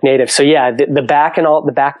makes it look native. So yeah, the back and all,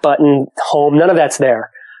 the back button, home, none of that's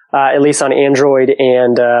there. At least on Android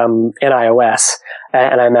and iOS.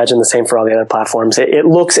 And I imagine the same for all the other platforms. It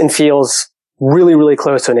looks and feels really, really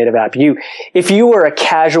close to a native app. If you were a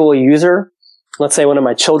casual user, let's say one of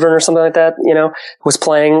my children or something like that, was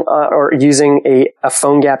playing or using a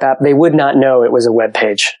PhoneGap app, they would not know it was a web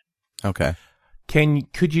page. Okay.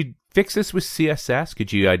 Could you fix this with CSS?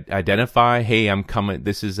 Could you identify, hey, I'm coming,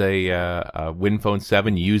 this is a WinPhone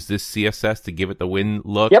 7, use this CSS to give it the Win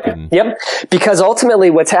look? Yep. Because ultimately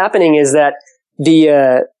what's happening is that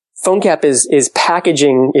the PhoneGap is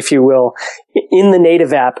packaging, if you will, in the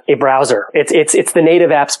native app, a browser. It's the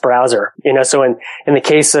native app's browser. So in the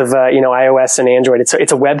case of, iOS and Android, it's a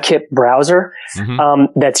WebKit browser,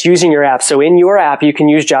 that's using your app. So in your app, you can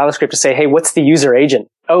use JavaScript to say, hey, what's the user agent?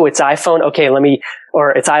 Oh, it's iPhone. Okay,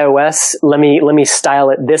 or it's iOS. Let me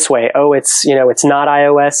style it this way. Oh, it's not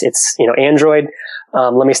iOS. It's, Android.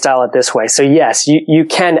 Let me style it this way. So yes, you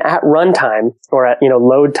can at runtime or at,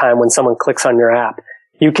 load time when someone clicks on your app,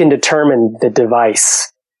 you can determine the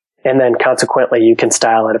device and then consequently you can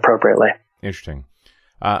style it appropriately. Interesting.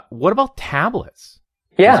 What about tablets?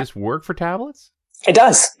 Yeah. Does this work for tablets? It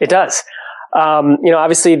does.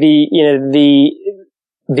 Obviously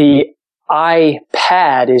the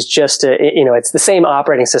iPad is just it's the same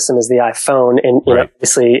operating system as the iPhone and, right.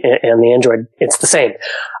 Obviously and the Android, it's the same.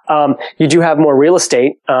 You do have more real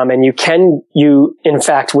estate, and in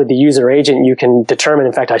fact, with the user agent, you can determine,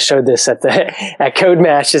 in fact, I showed this at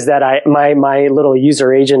CodeMash, is that my little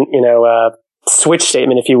user agent, switch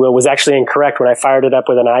statement, if you will, was actually incorrect when I fired it up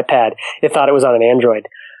with an iPad. It thought it was on an Android.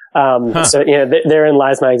 So, therein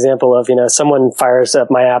lies my example of, someone fires up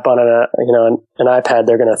my app on an iPad,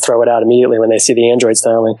 they're going to throw it out immediately when they see the Android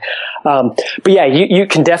styling. But yeah, you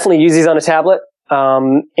can definitely use these on a tablet.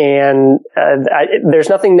 There's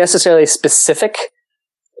nothing necessarily specific,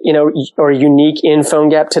 or unique in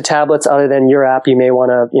PhoneGap to tablets other than your app. You may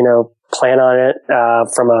want to, plan on it,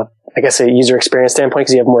 from a user experience standpoint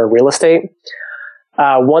because you have more real estate.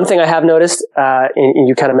 One thing I have noticed, and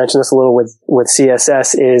you kind of mentioned this a little with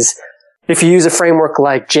CSS, is if you use a framework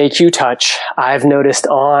like JQ Touch, I've noticed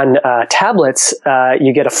on tablets,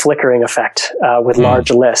 you get a flickering effect with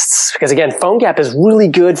large lists. Because again, PhoneGap is really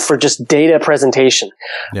good for just data presentation.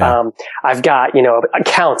 Yeah. I've got,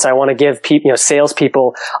 accounts. I want to give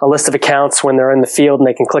salespeople a list of accounts when they're in the field and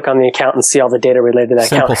they can click on the account and see all the data related to that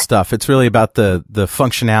account. Simple stuff. It's really about the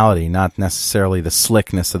functionality, not necessarily the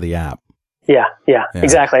slickness of the app. Yeah,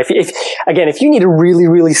 exactly. If you need a really,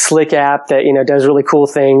 really slick app that, does really cool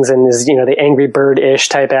things and is, the Angry Bird-ish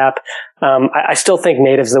type app, I still think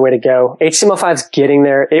native is the way to go. HTML5 is getting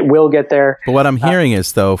there. It will get there. But what I'm hearing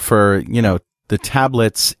is, though, for, the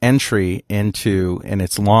tablet's entry into and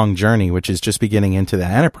its long journey, which is just beginning into the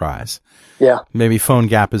enterprise. Yeah. Maybe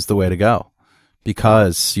PhoneGap is the way to go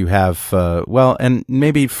because you have, and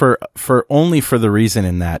maybe for only for the reason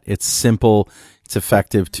in that it's simple, it's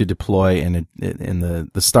effective to deploy, and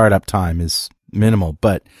the startup time is minimal.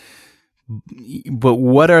 But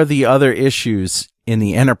what are the other issues in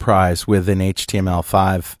the enterprise with an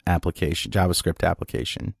HTML5 application, JavaScript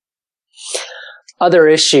application? Other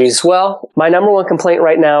issues. Well, my number one complaint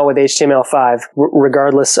right now with HTML5,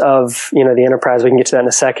 regardless of, the enterprise, we can get to that in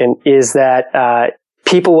a second, is that,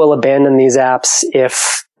 people will abandon these apps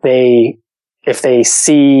if they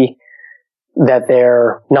see that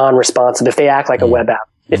they're non-responsive, if they act like a web app,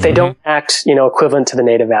 if they don't act, equivalent to the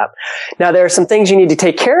native app. Now, there are some things you need to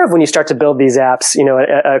take care of when you start to build these apps,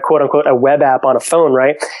 a quote unquote, a web app on a phone,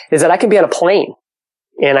 right? Is that I can be on a plane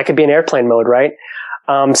and I could be in airplane mode, right?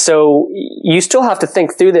 So you still have to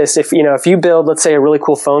think through this. If you build, let's say, a really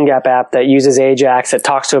cool PhoneGap app that uses Ajax, that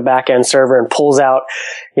talks to a back-end server and pulls out,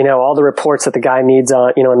 all the reports that the guy needs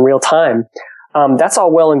on, in real time. That's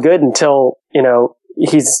all well and good until,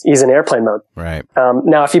 he's in airplane mode. Right.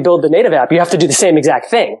 Now, if you build the native app, you have to do the same exact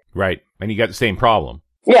thing. Right. And you got the same problem.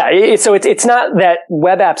 Yeah. So it's not that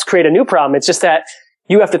web apps create a new problem. It's just that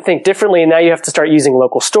you have to think differently, and now you have to start using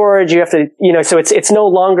local storage. You have to, so it's no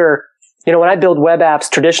longer, when I build web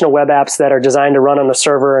apps, traditional web apps that are designed to run on a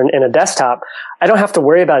server and a desktop, I don't have to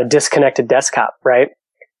worry about a disconnected desktop, right?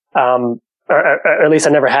 Or at least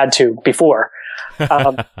I never had to before.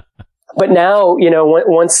 But now,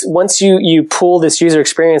 once you pull this user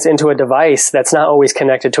experience into a device that's not always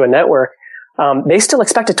connected to a network, they still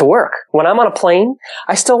expect it to work. When I'm on a plane,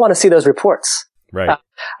 I still want to see those reports. Right.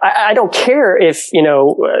 I don't care if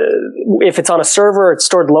it's on a server, it's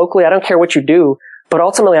stored locally. I don't care what you do. But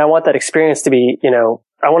ultimately, I want that experience to be,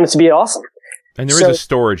 I want it to be awesome. And there is a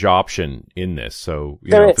storage option in this. So,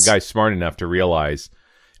 if the guy's smart enough to realize,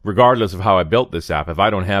 regardless of how I built this app, if I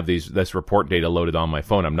don't have this report data loaded on my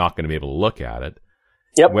phone, I'm not going to be able to look at it.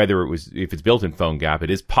 Yep. If it's built in PhoneGap, it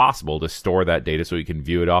is possible to store that data so you can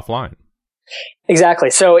view it offline. Exactly.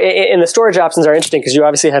 So, and the storage options are interesting because you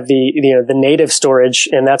obviously have the native storage,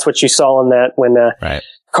 and that's what you saw in that when, right.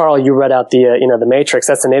 Carl, you read out the matrix.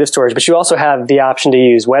 That's the native storage, but you also have the option to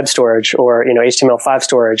use web storage or, HTML5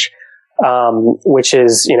 storage, which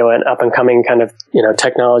is, an up and coming kind of,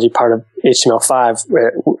 technology part of HTML5.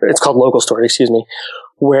 It's called local storage, excuse me,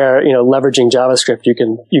 where, leveraging JavaScript,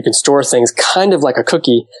 you can store things kind of like a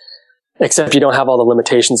cookie, except you don't have all the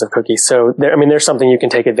limitations of cookies. So there's something you can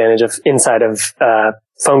take advantage of inside of,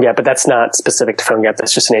 PhoneGap, but that's not specific to PhoneGap.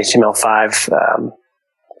 That's just an HTML5,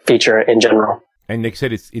 feature in general. And Nick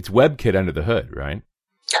said it's WebKit under the hood, right?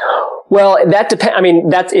 Well, that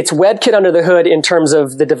depends. It's WebKit under the hood in terms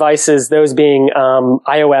of the devices, those being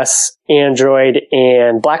iOS, Android,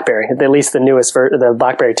 and Blackberry. At least the newest the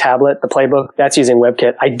Blackberry tablet, the Playbook, that's using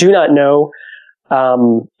WebKit. I do not know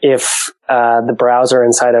if the browser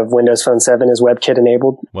inside of Windows Phone 7 is WebKit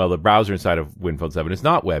enabled. Well, the browser inside of Windows Phone 7 is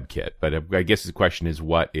not WebKit, but I guess the question is,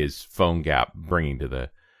 what is PhoneGap bringing to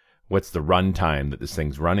what's the runtime that this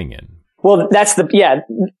thing's running in? Well,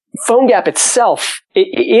 PhoneGap itself,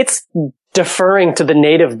 it's deferring to the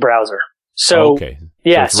native browser. So, okay.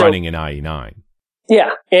 Yeah. So it's running in IE9.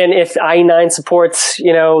 Yeah. And if IE9 supports,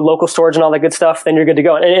 local storage and all that good stuff, then you're good to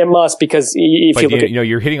go. And it must, because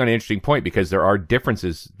you're hitting on an interesting point because there are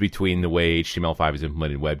differences between the way HTML5 is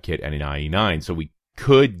implemented in WebKit and in IE9. So we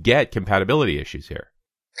could get compatibility issues here.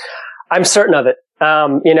 I'm certain of it.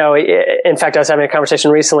 In fact, I was having a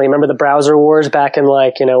conversation recently. Remember the browser wars back in what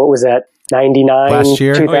was that? 99? Last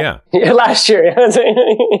year? 2000? Oh, yeah. Last year.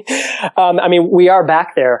 We are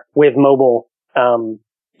back there with mobile,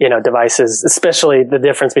 devices, especially the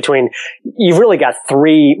difference between, you've really got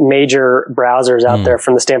three major browsers out there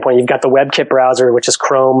from the standpoint. You've got the WebKit browser, which is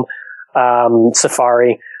Chrome,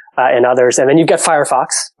 Safari, and others. And then you've got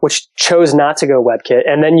Firefox, which chose not to go WebKit.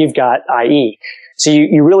 And then you've got IE. So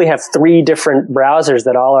you really have three different browsers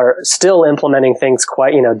that all are still implementing things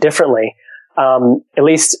quite, differently. At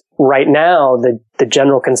least right now, the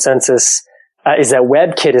general consensus is that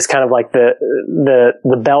WebKit is kind of like the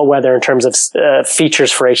bellwether in terms of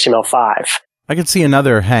features for HTML5. I could see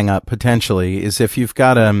another hang up potentially is if you've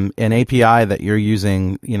got an API that you're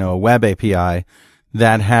using, a web API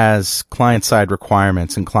that has client-side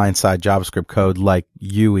requirements and client-side JavaScript code like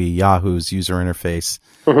Yahoo's user interface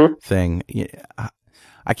thing.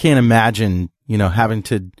 I can't imagine, having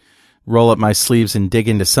to roll up my sleeves and dig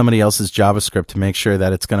into somebody else's JavaScript to make sure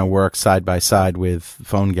that it's going to work side by side with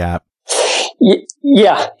PhoneGap.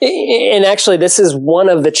 Yeah. And actually, this is one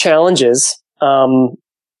of the challenges.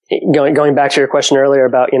 going back to your question earlier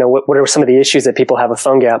about, what are some of the issues that people have with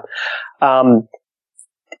PhoneGap?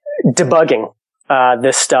 Debugging,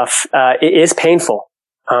 this stuff, it is painful.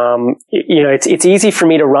 It's easy for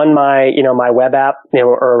me to run my, my web app,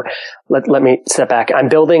 or let me step back. I'm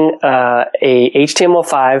building, a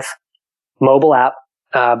HTML5 mobile app,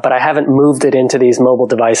 but I haven't moved it into these mobile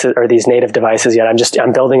devices or these native devices yet.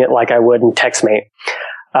 I'm building it like I would in TextMate.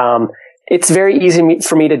 It's very easy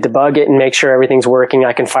for me to debug it and make sure everything's working.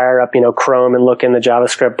 I can fire up, Chrome and look in the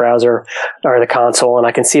JavaScript browser or the console, and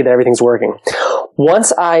I can see that everything's working.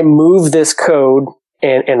 Once I move this code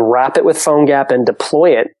and wrap it with PhoneGap and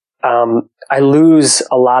deploy it, I lose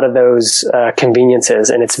a lot of those conveniences,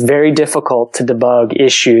 and it's very difficult to debug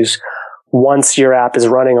issues once your app is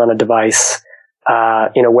running on a device,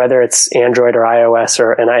 whether it's Android or iOS,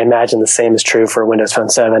 and I imagine the same is true for Windows Phone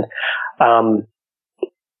 7.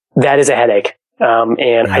 That is a headache.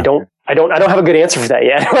 And I don't have a good answer for that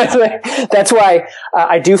yet. That's why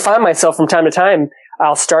I do find myself from time to time,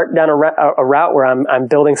 I'll start down a route where I'm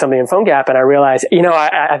building something in PhoneGap, and I realize,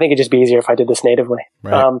 I think it'd just be easier if I did this natively.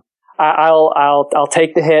 Right. I'll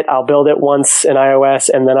take the hit. I'll build it once in iOS,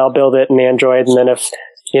 and then I'll build it in Android. And then if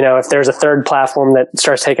there's a third platform that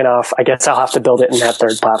starts taking off, I guess I'll have to build it in that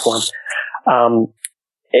third platform.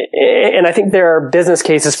 And I think there are business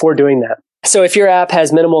cases for doing that. So if your app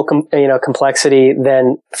has minimal, complexity,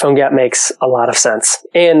 then PhoneGap makes a lot of sense.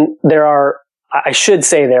 And I should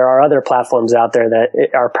say there are other platforms out there that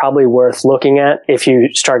are probably worth looking at if you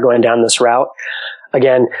start going down this route.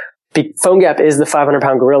 Again, PhoneGap is the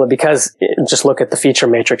 500-pound gorilla because just look at the feature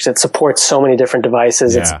matrix. It supports so many different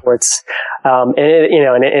devices. Yeah. It supports,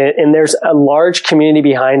 and there's a large community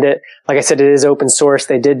behind it. Like I said, it is open source.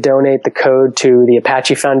 They did donate the code to the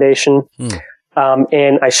Apache Foundation.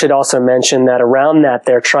 And I should also mention that around that,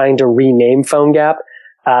 they're trying to rename PhoneGap.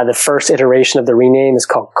 The first iteration of the rename is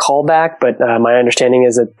called Callback, but my understanding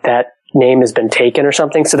is that name has been taken or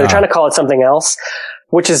something. So they're trying to call it something else,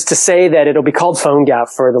 which is to say that it'll be called PhoneGap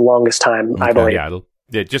for the longest time, I believe.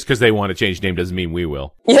 Yeah, just because they want to change name doesn't mean we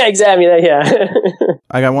will. Yeah, exactly. Yeah.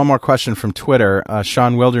 I got one more question from Twitter.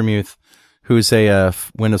 Sean Wildermuth, who's a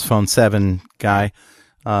Windows Phone 7 guy,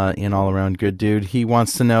 an all-around good dude. He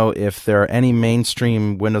wants to know if there are any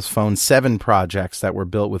mainstream Windows Phone 7 projects that were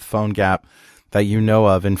built with PhoneGap that you know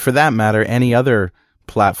of, and for that matter, any other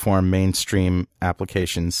platform mainstream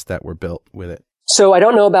applications that were built with it. So I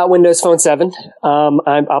don't know about Windows Phone 7.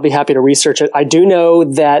 I'll be happy to research it. I do know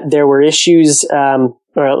that there were issues. All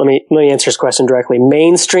right, let me answer this question directly.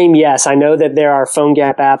 Mainstream, yes. I know that there are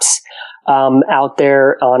PhoneGap apps out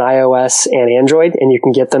there on iOS and Android, and you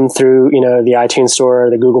can get them through, the iTunes Store or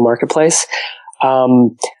the Google Marketplace.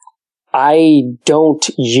 I don't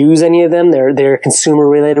use any of them. They're consumer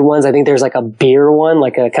related ones. I think there's like a beer one,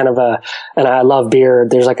 like a kind of and I love beer.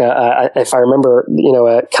 There's like if I remember,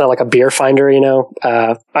 a kind of like a beer finder,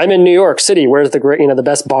 I'm in New York City. Where's the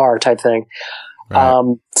best bar type thing.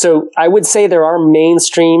 Right. So I would say there are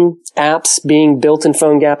mainstream apps being built in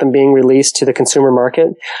PhoneGap and being released to the consumer market.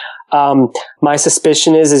 My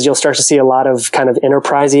suspicion is you'll start to see a lot of kind of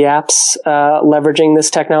enterprisey apps, leveraging this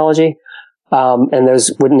technology. And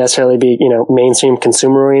those wouldn't necessarily be, mainstream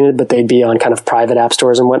consumer oriented, but they'd be on kind of private app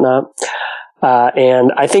stores and whatnot.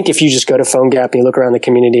 And I think if you just go to PhoneGap and you look around the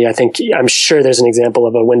community, I'm sure there's an example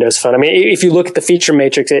of a Windows Phone. I mean, if you look at the feature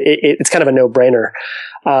matrix, it's kind of a no-brainer.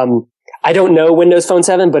 I don't know Windows Phone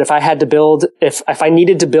 7, but if I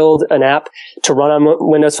needed to build an app to run on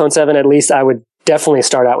Windows Phone 7, at least I would definitely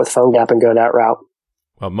start out with PhoneGap and go that route.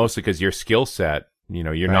 Well, mostly because your skill set,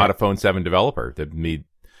 you're not a Phone 7 developer.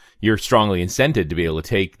 You're strongly incented to be able to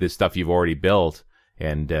take the stuff you've already built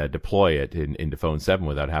and deploy it into Phone 7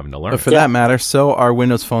 without having to learn. But for that matter, so are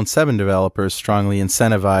Windows Phone 7 developers strongly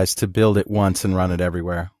incentivized to build it once and run it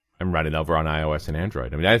everywhere. And run it over on iOS and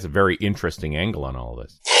Android. I mean, that's a very interesting angle on all of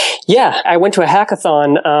this. Yeah, I went to a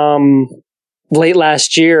hackathon late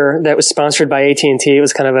last year that was sponsored by AT&T. It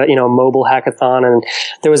was kind of a mobile hackathon, and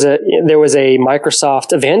there was a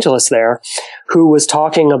Microsoft evangelist there who was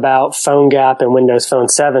talking about PhoneGap and Windows Phone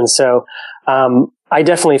 7. So I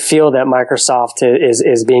definitely feel that Microsoft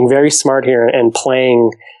is being very smart here and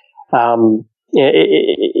playing. I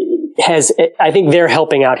think they're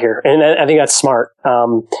helping out here, and I think that's smart.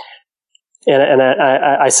 And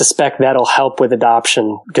I suspect that'll help with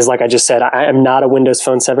adoption because, like I just said, I am not a Windows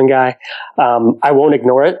Phone 7 guy. I won't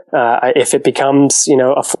ignore it. If it becomes,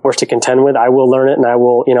 a force to contend with, I will learn it and I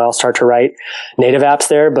will, I'll start to write native apps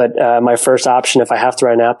there. But my first option, if I have to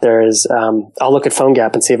write an app there, is I'll look at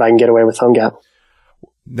PhoneGap and see if I can get away with PhoneGap.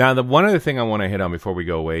 Now, the one other thing I want to hit on before we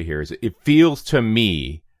go away here is it feels to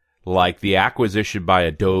me like the acquisition by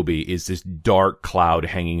Adobe is this dark cloud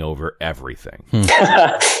hanging over everything.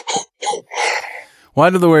 Why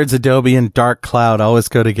do the words Adobe and dark cloud always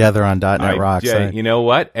go together on .NET Rocks? You know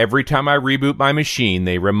what? Every time I reboot my machine,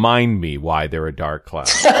 they remind me why they're a dark cloud.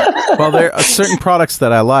 Well, there are certain products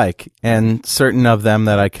that I like, and certain of them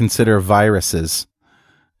that I consider viruses.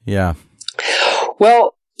 Yeah.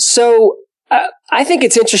 Well, so I think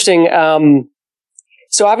it's interesting.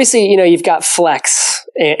 So obviously, you've got Flex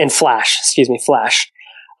and Flash.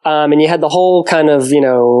 And you had the whole kind of,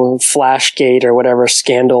 Flashgate or whatever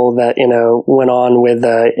scandal that, went on with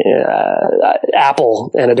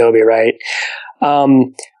Apple and Adobe, right?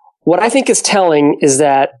 What I think is telling is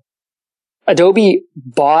that Adobe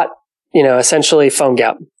bought, essentially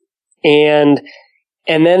PhoneGap and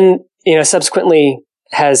then, subsequently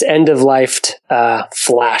has end-of-lifed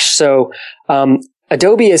Flash. So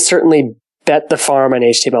Adobe has certainly bet the farm on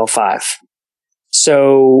HTML5.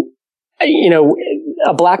 So,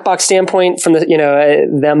 a black box standpoint from the,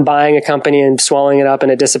 them buying a company and swallowing it up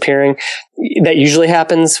and it disappearing, that usually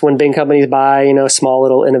happens when big companies buy, small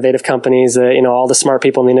little innovative companies. All the smart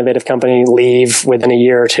people in the innovative company leave within a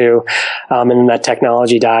year or two, and then that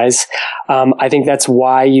technology dies. I think that's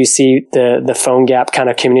why you see the PhoneGap kind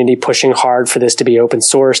of community pushing hard for this to be open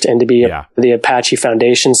sourced and to be the Apache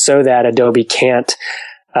Foundation, so that Adobe can't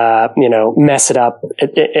mess it up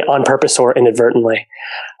on purpose or inadvertently.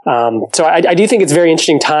 So I do think it's very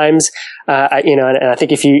interesting times. And I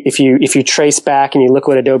think if you trace back and you look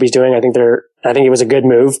what Adobe's doing, I think it was a good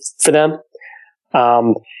move for them.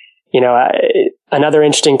 Another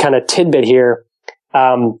interesting kind of tidbit here.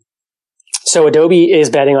 So Adobe is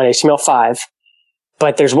betting on HTML5,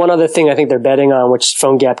 but there's one other thing I think they're betting on, which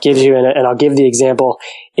PhoneGap gives you. And I'll give the example.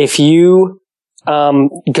 If you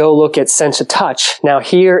go look at Sencha Touch. Now,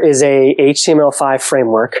 here is a HTML5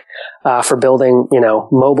 framework for building,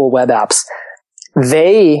 mobile web apps.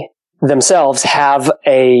 They themselves have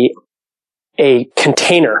a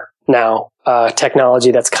container now technology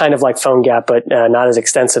that's kind of like PhoneGap, but not as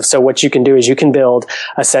extensive. So what you can do is you can build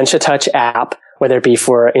a Sencha Touch app, whether it be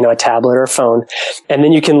for a tablet or a phone, and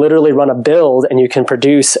then you can literally run a build and you can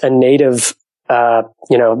produce a native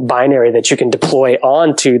binary that you can deploy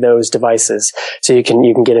onto those devices. So you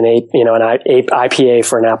can get an IPA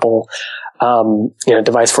for an Apple,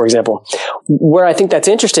 device, for example. Where I think that's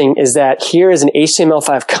interesting is that here is an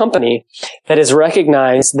HTML5 company that has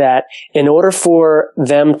recognized that in order for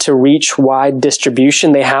them to reach wide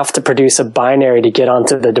distribution, they have to produce a binary to get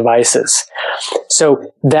onto the devices.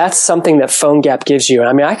 So that's something that PhoneGap gives you.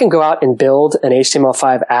 I mean, I can go out and build an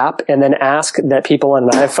HTML5 app and then ask that people on an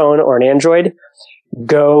iPhone or an Android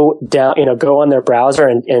go on their browser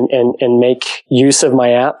and make use of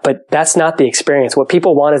my app. But that's not the experience. What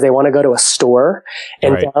people want is they want to go to a store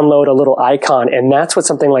and download a little icon. And that's what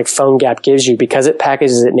something like PhoneGap gives you, because it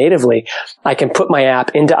packages it natively. I can put my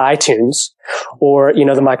app into iTunes or,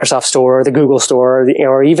 the Microsoft Store or the Google Store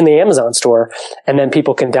or even the Amazon Store. And then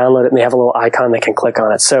people can download it and they have a little icon they can click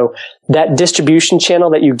on it. So that distribution channel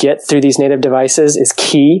that you get through these native devices is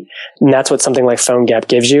key. And that's what something like PhoneGap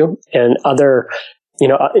gives you. And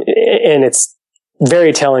and it's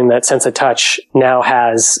very telling that Sencha Touch now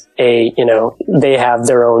has they have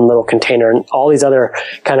their own little container, and all these other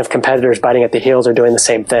kind of competitors biting at the heels are doing the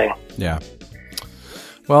same thing. Yeah.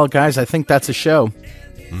 Well, guys, I think that's a show.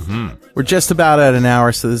 Mm-hmm. We're just about at an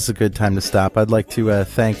hour, so this is a good time to stop. I'd like to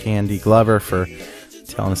thank Andy Glover for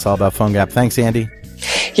telling us all about PhoneGap. Thanks, Andy.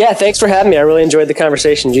 Yeah, thanks for having me. I really enjoyed the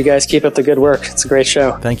conversation. You guys keep up the good work. It's a great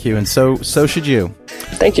show. Thank you, and so should you.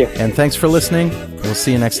 Thank you. And thanks for listening. We'll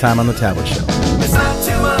see you next time on The Tablet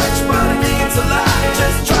Show.